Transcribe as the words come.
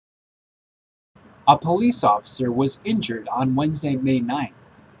A police officer was injured on Wednesday, May 9th,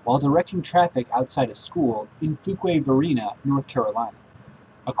 while directing traffic outside a school in Fuquay-Varina, North Carolina.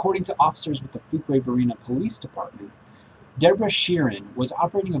 According to officers with the Fuquay-Varina Police Department, Deborah Sheerin was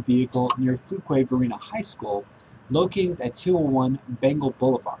operating a vehicle near Fuquay-Varina High School, located at 201 Bengal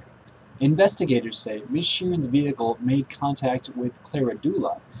Boulevard. Investigators say Ms. Sheerin's vehicle made contact with Clara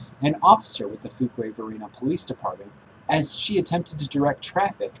Dula, an officer with the Fuquay-Varina Police Department, as she attempted to direct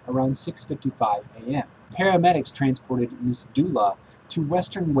traffic around 6:55 a.m. Paramedics transported Ms. Dula to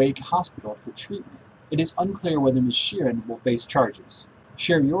Western Wake Hospital for treatment. It is unclear whether Ms. Sheerin will face charges.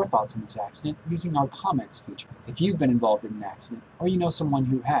 Share your thoughts on this accident using our comments feature. If you've been involved in an accident, or you know someone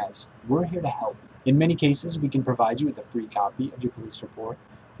who has, we're here to help. In many cases, we can provide you with a free copy of your police report.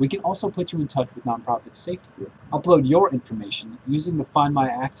 We can also put you in touch with Nonprofit Safety Group. Upload your information using the Find My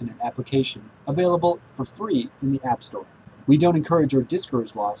Accident application, available for free in the App Store. We don't encourage or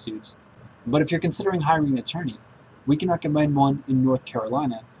discourage lawsuits, but if you're considering hiring an attorney, we can recommend one in North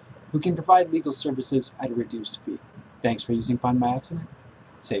Carolina who can provide legal services at a reduced fee. Thanks for using Find My Accident.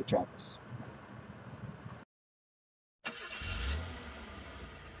 Safe travels.